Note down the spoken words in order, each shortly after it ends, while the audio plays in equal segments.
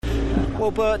Well,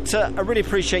 Bert, I really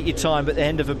appreciate your time at the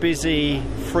end of a busy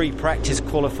free practice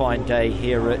qualifying day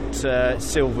here at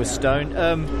Silverstone.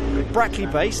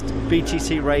 Brackley-based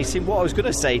BTC Racing. What I was going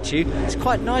to say to you, it's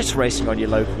quite nice racing on your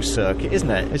local circuit,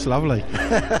 isn't it? It's lovely.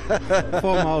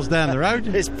 4 miles down the road.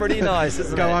 It's pretty nice,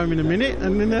 isn't it? Go home in a minute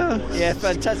and then... Yeah,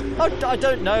 fantastic. I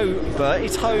don't know, Bert,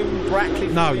 is home Brackley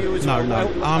for you as well?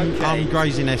 No. I'm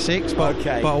Grazing Essex,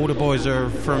 but all the boys are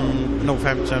from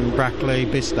Northampton, Brackley,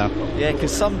 Bicester. Yeah,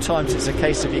 because sometimes it's a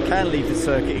case of you can leave the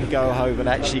circuit and go home and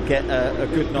actually get a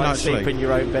good night's sleep in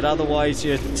your own bed. Otherwise,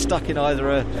 you're stuck in either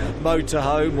a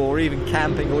motorhome or even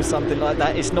camping or something like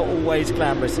that. It's not always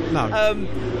glamorous. No.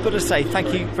 But I say,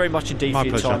 thank you very much indeed for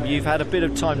your time. You've had a bit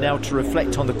of time now to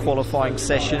reflect on the qualifying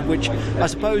session, which I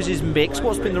suppose is mixed.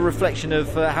 What's been the reflection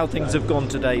of how things have gone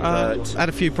today, Bert? Had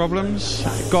a few problems.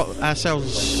 Got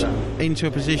ourselves into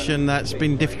a position that's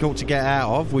been difficult to get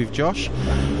out of with Josh.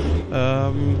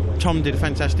 Tom did a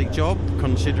fantastic job,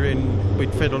 considering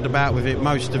we'd fiddled about with it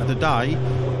most of the day,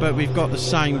 but we've got the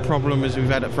same problem as we've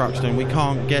had at Thruxton. We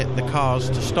can't get the cars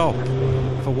to stop.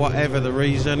 For whatever the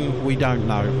reason, we don't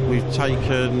know. We've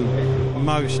taken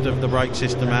most of the brake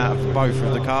system out of both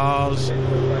of the cars,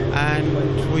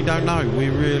 and we don't know. We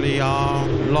really are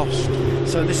lost.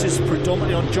 So this is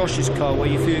predominantly on Josh's car, where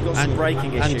you feel you've got some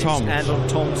braking issues, and on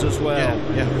Tom's as well.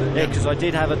 Yeah, because I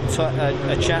did have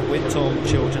a chat with Tom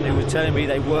Chilton, who was telling me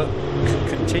they work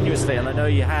continuously, and I know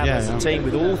you have as a team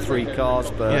with all 3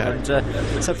 cars, Bert, and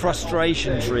it's a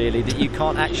frustration really that you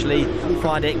can't actually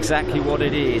find exactly what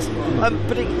it is.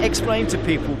 But explain to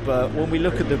people, Bert, when we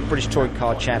look at the British Touring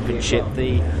Car Championship,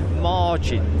 the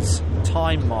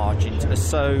time margins are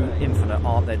so infinite,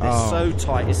 aren't they? They're so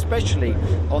tight, especially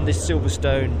on this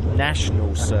Silverstone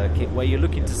national circuit, where you're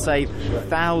looking to save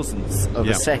thousandths of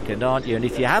a second, aren't you? And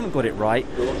if you haven't got it right,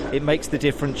 it makes the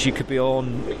difference. You could be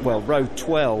on, row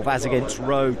 12 as against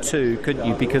row 2, couldn't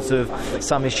you? Because of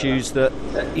some issues that,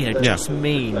 just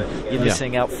mean you're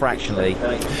missing out fractionally.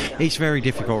 It's very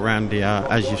difficult round here,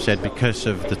 as you said, because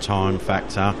of the time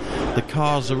factor. The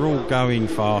cars are all going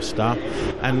faster,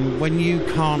 and when you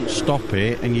can't stop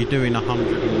it and you're doing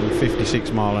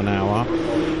 156 mile an hour,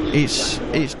 it's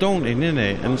daunting, isn't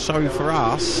it? And so for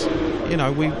us,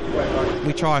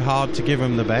 we try hard to give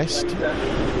them the best,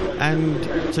 and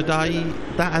today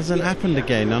that hasn't happened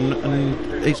again, and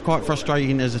it's quite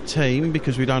frustrating as a team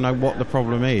because we don't know what the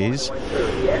problem is.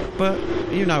 But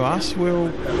us,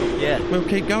 we'll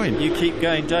keep going. You keep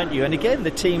going, don't you? And again,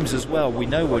 the teams as well. We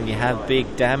know when you have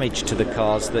big damage to the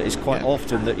cars, that it's quite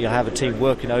often that you have a team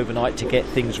working overnight to get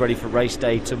things ready for race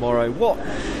day tomorrow.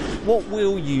 What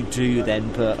will you do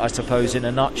then, Bert, I suppose, in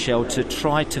a nutshell, to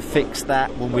try to fix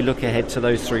that when we look ahead to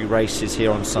those 3 races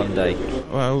here on Sunday?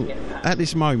 Well, at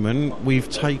this moment, we've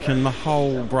taken the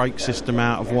whole brake system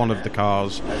out of one of the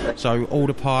cars. So all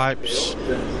the pipes,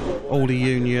 all the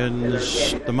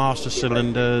unions, the master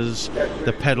cylinders,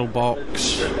 the pedal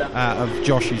box out of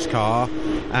Josh's car,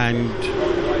 and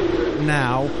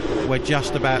now we're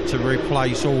just about to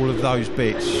replace all of those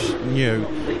bits new.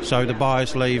 So the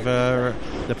bias lever,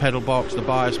 the pedal box, the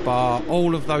bias bar,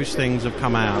 all of those things have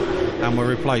come out, and we're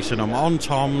replacing them. On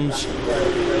Tom's,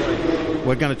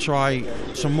 we're going to try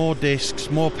some more discs,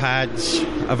 more pads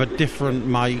of a different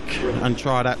make, and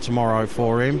try that tomorrow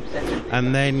for him,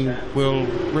 and then we'll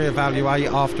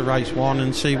reevaluate after race 1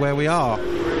 and see where we are.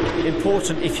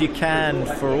 Important, if you can,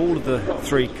 for all of the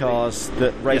 3 cars,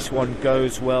 that race 1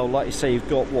 goes well. Like you say, you've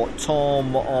got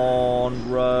Tom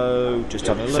on row, just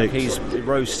having a look, 6. He's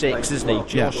row 6, isn't he?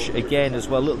 Josh again as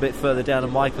well, a little bit further down,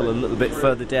 and Michael a little bit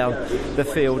further down the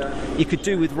field. You could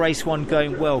do with race 1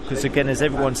 going well, because again, as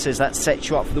everyone says, that sets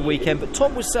you up for the weekend. But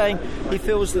Tom was saying he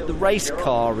feels that the race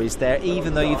car is there,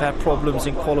 even though you've had problems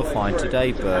in qualifying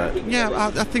today, Bert.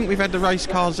 Yeah, I think we've had the race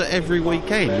cars at every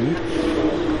weekend.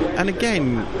 And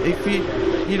again, if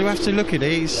you have to look at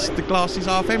it, the glass is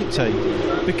half empty,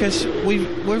 because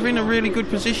we're in a really good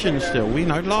position still.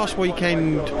 Last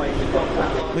weekend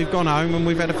we've gone home and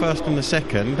we've had a first and a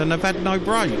second, and they've had no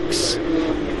brakes.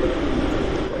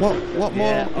 What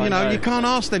more? You can't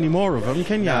ask any more of them,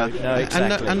 can you? No,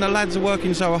 exactly. And the lads are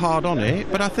working so hard on it.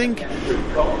 But I think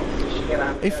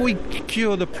if we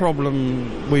cure the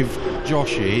problem with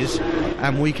Josh's,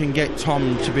 and we can get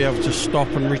Tom to be able to stop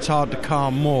and retard the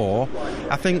car more,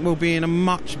 I think we'll be in a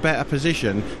much better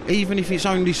position. Even if it's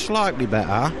only slightly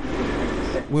better,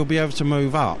 we'll be able to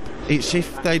move up. It's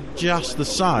if they're just the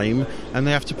same, and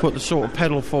they have to put the sort of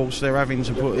pedal force they're having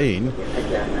to put in,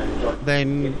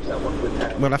 then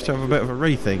we'll have to have a bit of a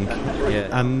rethink.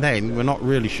 And then we're not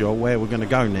really sure where we're going to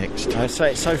go next. I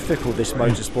say it's so fickle, this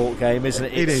motorsport game, isn't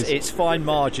it? It's fine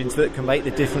margins that can make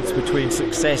the difference between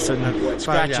success and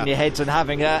scratching your heads and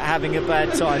having a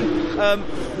bad time.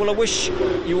 Well, I wish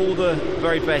you all the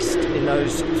very best in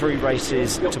those 3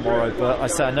 races tomorrow,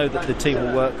 but I know that the team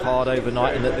will work hard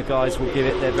overnight and that the guys will give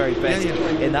it their very best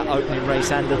in that opening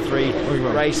race and the 3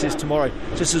 races tomorrow.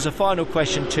 Just as a final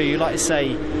question to you, like I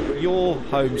say, your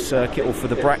home circuit, or for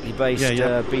the Brackley-based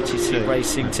BTC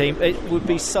racing team, it would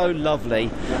be so lovely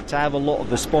to have a lot of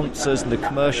the sponsors and the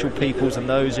commercial peoples and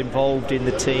those involved in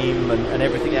the team and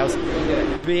everything else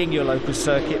being your local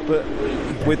circuit, but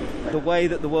with the way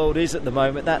that the world is at the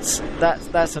moment, that's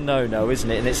a no-no, isn't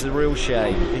it? And it's a real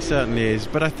shame. It certainly is.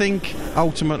 But I think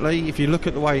ultimately, if you look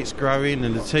at the way it's growing,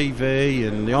 and the TV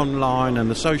and the online and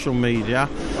the social media,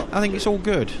 I think it's all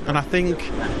good. And I think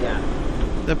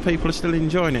the people are still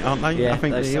enjoying it, aren't they? Yeah, I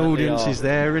think the audience is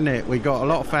there, isn't it? We've got a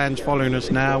lot of fans following us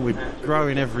now. We're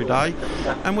growing every day,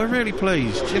 and we're really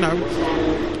pleased. You know,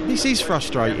 this is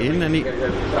frustrating, and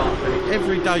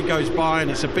every day goes by and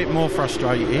it's a bit more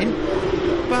frustrating,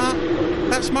 but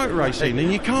that's motor racing,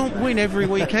 and you can't win every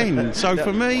weekend. So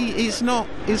for me, it's not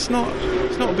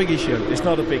a big issue. It's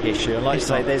not a big issue, and like you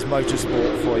say, there's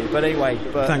motorsport for you. But anyway,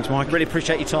 thanks, Mike. Really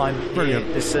appreciate your time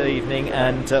this evening,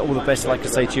 and all the best, like I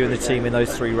say, to you and the team in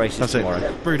those 3 races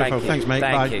tomorrow. Beautiful. Thanks, mate.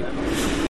 Thank you.